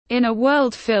In a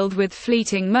world filled with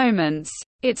fleeting moments,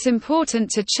 it's important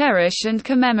to cherish and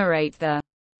commemorate the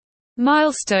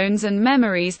milestones and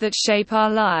memories that shape our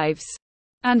lives.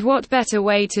 And what better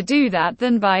way to do that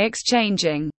than by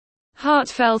exchanging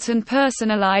heartfelt and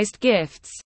personalized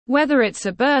gifts? Whether it's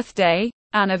a birthday,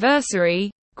 anniversary,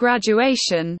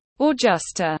 graduation, or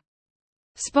just a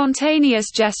spontaneous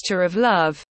gesture of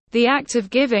love, the act of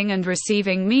giving and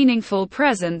receiving meaningful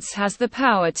presents has the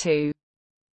power to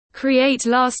create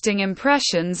lasting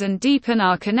impressions and deepen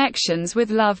our connections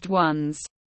with loved ones.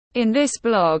 In this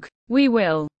blog, we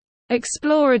will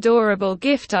explore adorable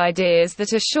gift ideas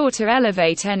that are sure to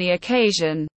elevate any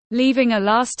occasion, leaving a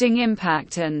lasting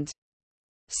impact and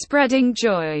spreading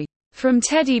joy. From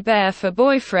teddy bear for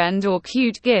boyfriend or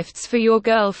cute gifts for your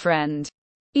girlfriend,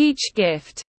 each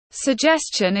gift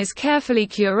suggestion is carefully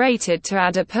curated to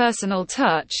add a personal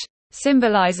touch,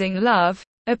 symbolizing love,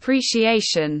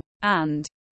 appreciation, and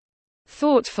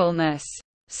thoughtfulness.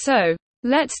 So,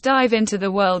 let's dive into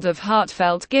the world of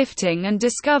heartfelt gifting and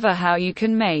discover how you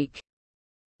can make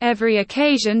every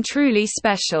occasion truly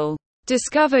special.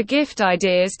 Discover gift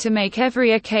ideas to make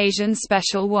every occasion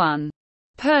special. 1.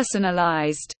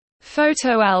 Personalized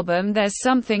photo album. There's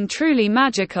something truly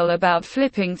magical about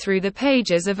flipping through the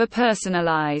pages of a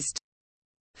personalized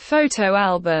photo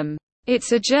album.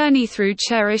 It's a journey through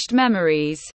cherished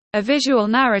memories, a visual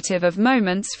narrative of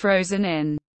moments frozen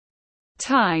in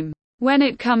time. When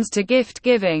it comes to gift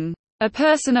giving, a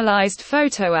personalized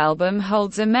photo album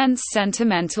holds immense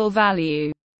sentimental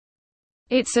value.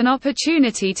 It's an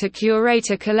opportunity to curate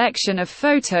a collection of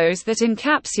photos that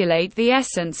encapsulate the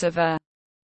essence of a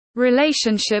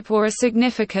relationship or a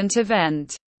significant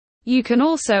event. You can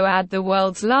also add the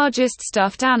world's largest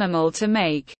stuffed animal to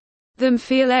make them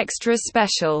feel extra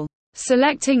special.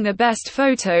 Selecting the best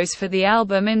photos for the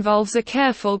album involves a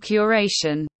careful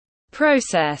curation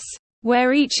process,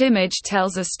 where each image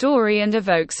tells a story and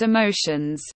evokes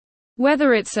emotions.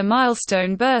 Whether it's a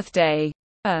milestone birthday,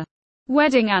 a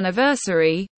wedding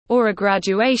anniversary, or a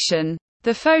graduation,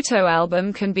 the photo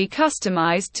album can be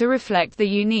customized to reflect the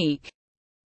unique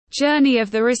journey of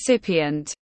the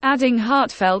recipient. Adding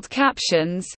heartfelt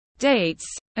captions, dates,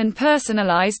 and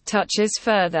personalized touches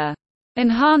further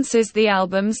enhances the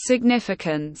album's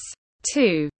significance.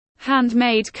 2.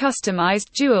 Handmade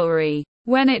customized jewelry.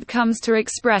 When it comes to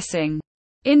expressing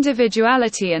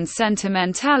individuality and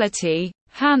sentimentality,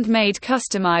 handmade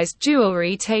customized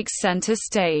jewelry takes center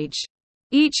stage.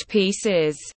 Each piece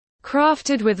is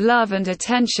crafted with love and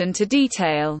attention to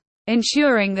detail,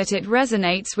 ensuring that it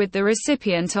resonates with the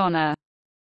recipient on a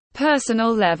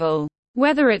personal level.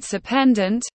 Whether it's a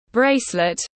pendant,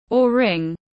 bracelet, or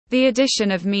ring, the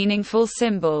addition of meaningful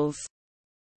symbols,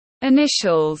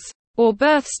 initials, or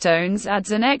birthstones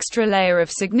adds an extra layer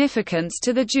of significance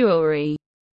to the jewelry.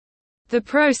 The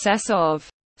process of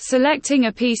selecting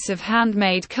a piece of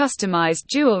handmade customized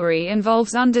jewelry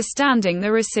involves understanding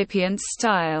the recipient's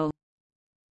style,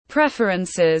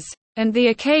 preferences, and the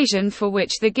occasion for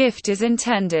which the gift is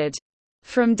intended.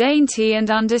 From dainty and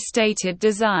understated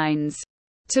designs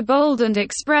to bold and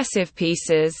expressive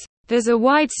pieces, there's a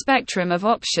wide spectrum of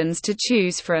options to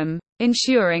choose from,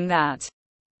 ensuring that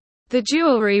the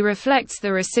jewelry reflects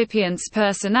the recipient's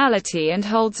personality and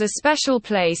holds a special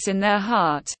place in their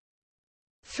heart.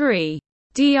 3.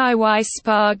 DIY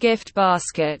Spa Gift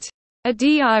Basket. A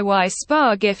DIY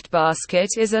spa gift basket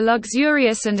is a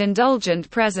luxurious and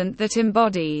indulgent present that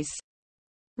embodies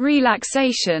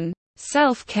relaxation,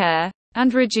 self-care,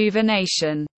 and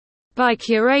rejuvenation. By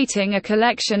curating a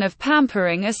collection of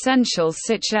pampering essentials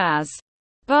such as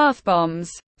bath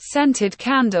bombs, scented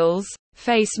candles,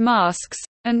 face masks,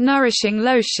 and nourishing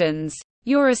lotions,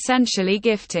 you're essentially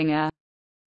gifting a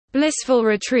blissful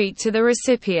retreat to the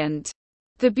recipient.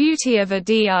 The beauty of a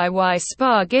DIY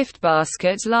spa gift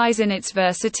basket lies in its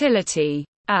versatility,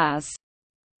 as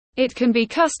it can be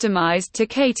customized to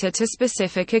cater to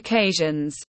specific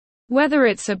occasions. Whether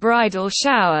it's a bridal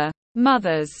shower,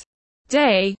 Mother's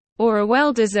Day, or a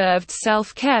well-deserved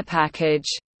self-care package,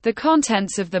 the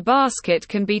contents of the basket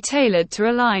can be tailored to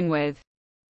align with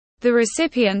the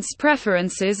recipient's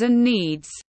preferences and needs.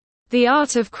 The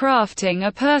art of crafting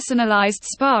a personalized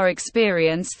spa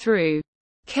experience through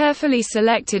carefully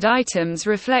selected items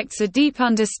reflects a deep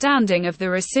understanding of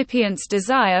the recipient's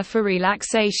desire for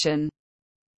relaxation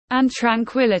and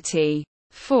tranquility.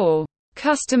 4.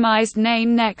 Customized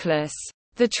name necklace.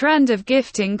 The trend of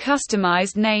gifting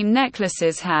customized name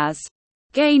necklaces has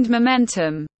gained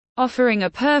momentum, offering a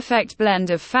perfect blend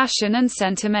of fashion and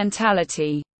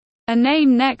sentimentality. A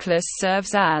name necklace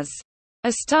serves as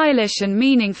a stylish and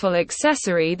meaningful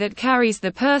accessory that carries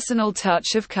the personal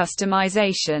touch of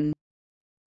customization.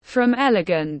 From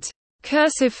elegant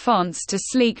cursive fonts to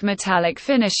sleek metallic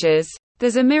finishes,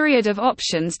 there's a myriad of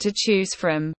options to choose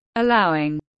from,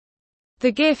 allowing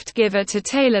the gift giver to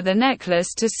tailor the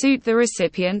necklace to suit the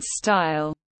recipient's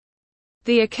style.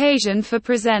 The occasion for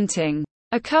presenting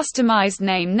a customized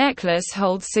name necklace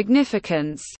holds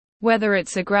significance, whether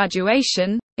it's a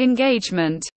graduation,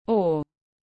 engagement, or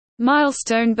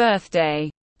milestone birthday.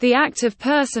 The act of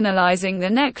personalizing the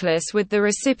necklace with the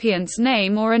recipient's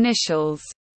name or initials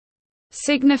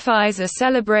signifies a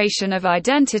celebration of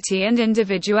identity and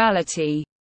individuality.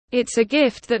 It's a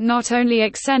gift that not only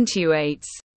accentuates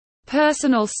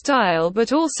personal style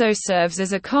but also serves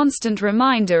as a constant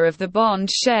reminder of the bond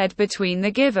shared between the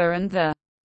giver and the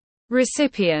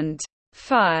recipient.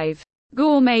 5.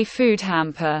 Gourmet food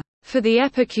hamper. For the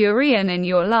Epicurean in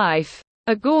your life,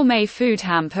 a gourmet food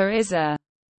hamper is a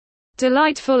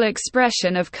delightful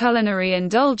expression of culinary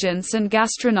indulgence and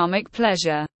gastronomic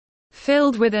pleasure.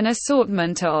 Filled with an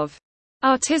assortment of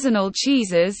artisanal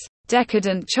cheeses,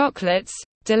 decadent chocolates,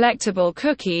 delectable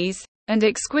cookies, and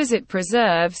exquisite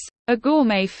preserves, a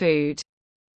gourmet food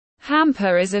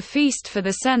hamper is a feast for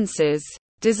the senses,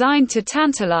 designed to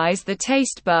tantalize the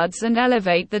taste buds and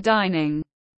elevate the dining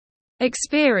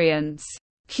experience.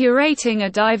 Curating a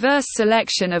diverse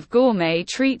selection of gourmet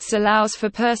treats allows for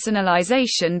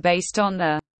personalization based on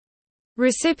the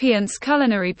recipient's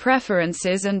culinary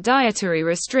preferences and dietary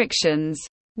restrictions,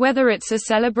 whether it's a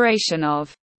celebration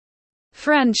of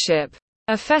friendship,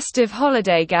 a festive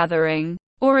holiday gathering,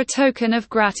 or a token of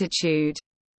gratitude.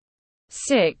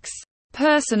 6.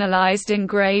 Personalized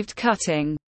engraved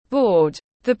cutting board.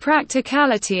 The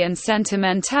practicality and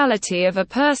sentimentality of a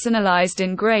personalized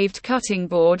engraved cutting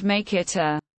board make it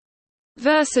a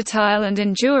versatile and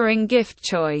enduring gift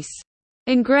choice.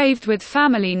 Engraved with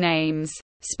family names,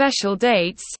 special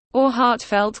dates, or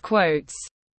heartfelt quotes,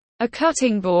 a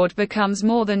cutting board becomes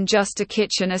more than just a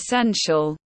kitchen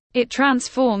essential. It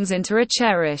transforms into a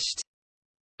cherished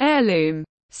heirloom,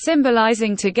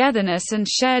 symbolizing togetherness and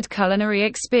shared culinary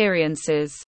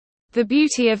experiences. The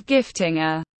beauty of gifting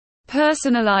a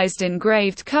personalized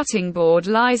engraved cutting board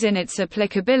lies in its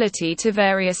applicability to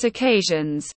various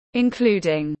occasions,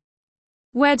 including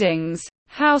weddings,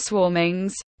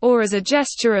 housewarmings, or as a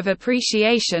gesture of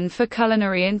appreciation for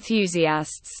culinary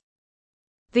enthusiasts.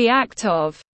 The act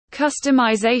of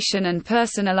customization and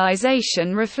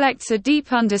personalization reflects a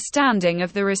deep understanding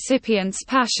of the recipient's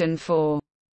passion for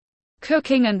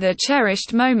cooking and the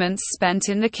cherished moments spent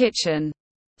in the kitchen.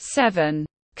 7.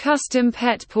 Custom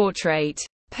pet portrait.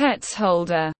 Pets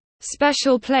hold a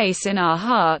special place in our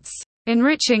hearts,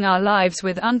 enriching our lives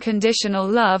with unconditional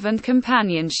love and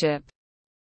companionship.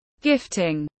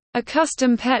 Gifting a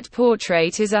custom pet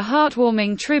portrait is a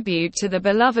heartwarming tribute to the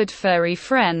beloved furry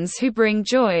friends who bring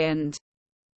joy and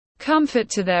comfort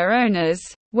to their owners,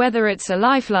 whether it's a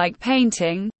lifelike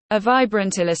painting, a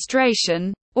vibrant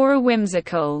illustration, or a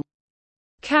whimsical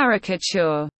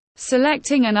caricature.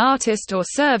 Selecting an artist or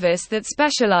service that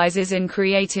specializes in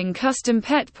creating custom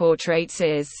pet portraits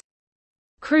is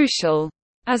crucial,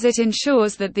 as it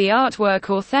ensures that the artwork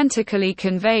authentically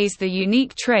conveys the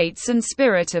unique traits and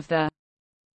spirit of the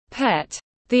pet.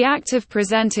 The act of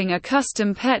presenting a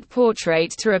custom pet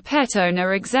portrait to a pet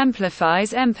owner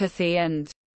exemplifies empathy and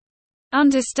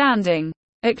understanding,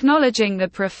 acknowledging the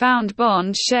profound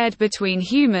bond shared between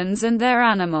humans and their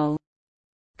animal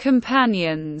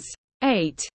companions.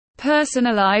 8.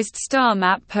 Personalized star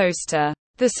map poster.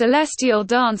 The celestial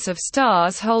dance of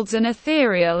stars holds an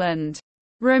ethereal and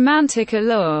romantic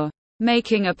allure,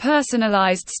 making a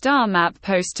personalized star map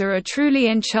poster a truly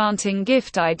enchanting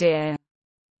gift idea.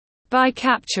 By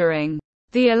capturing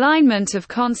the alignment of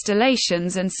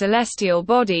constellations and celestial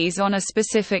bodies on a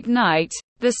specific night,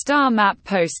 the star map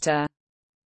poster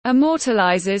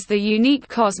immortalizes the unique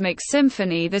cosmic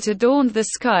symphony that adorned the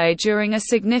sky during a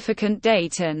significant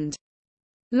date and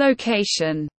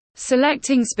location.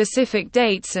 Selecting specific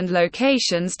dates and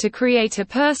locations to create a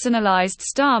personalized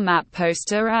star map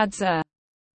poster adds a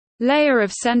layer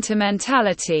of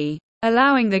sentimentality,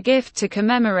 allowing the gift to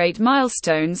commemorate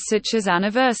milestones such as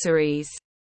anniversaries,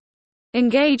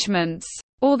 engagements,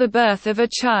 or the birth of a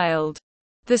child.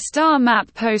 The star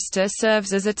map poster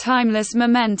serves as a timeless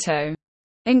memento,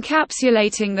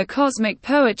 encapsulating the cosmic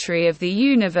poetry of the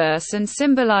universe and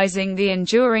symbolizing the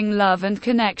enduring love and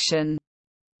connection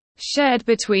shared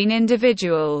between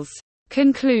individuals.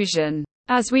 Conclusion.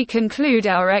 As we conclude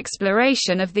our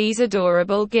exploration of these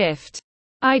adorable gift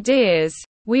ideas,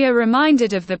 we are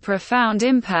reminded of the profound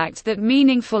impact that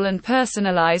meaningful and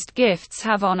personalized gifts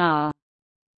have on our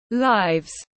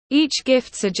lives. Each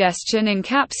gift suggestion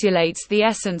encapsulates the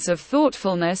essence of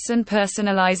thoughtfulness and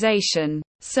personalization,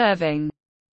 serving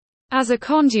as a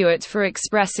conduit for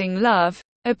expressing love,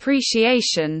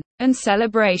 appreciation, and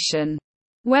celebration.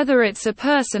 Whether it's a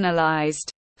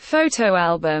personalized photo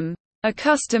album, a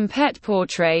custom pet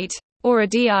portrait, or a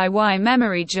DIY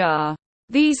memory jar,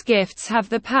 these gifts have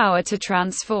the power to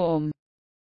transform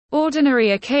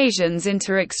ordinary occasions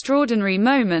into extraordinary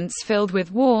moments filled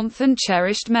with warmth and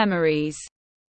cherished memories.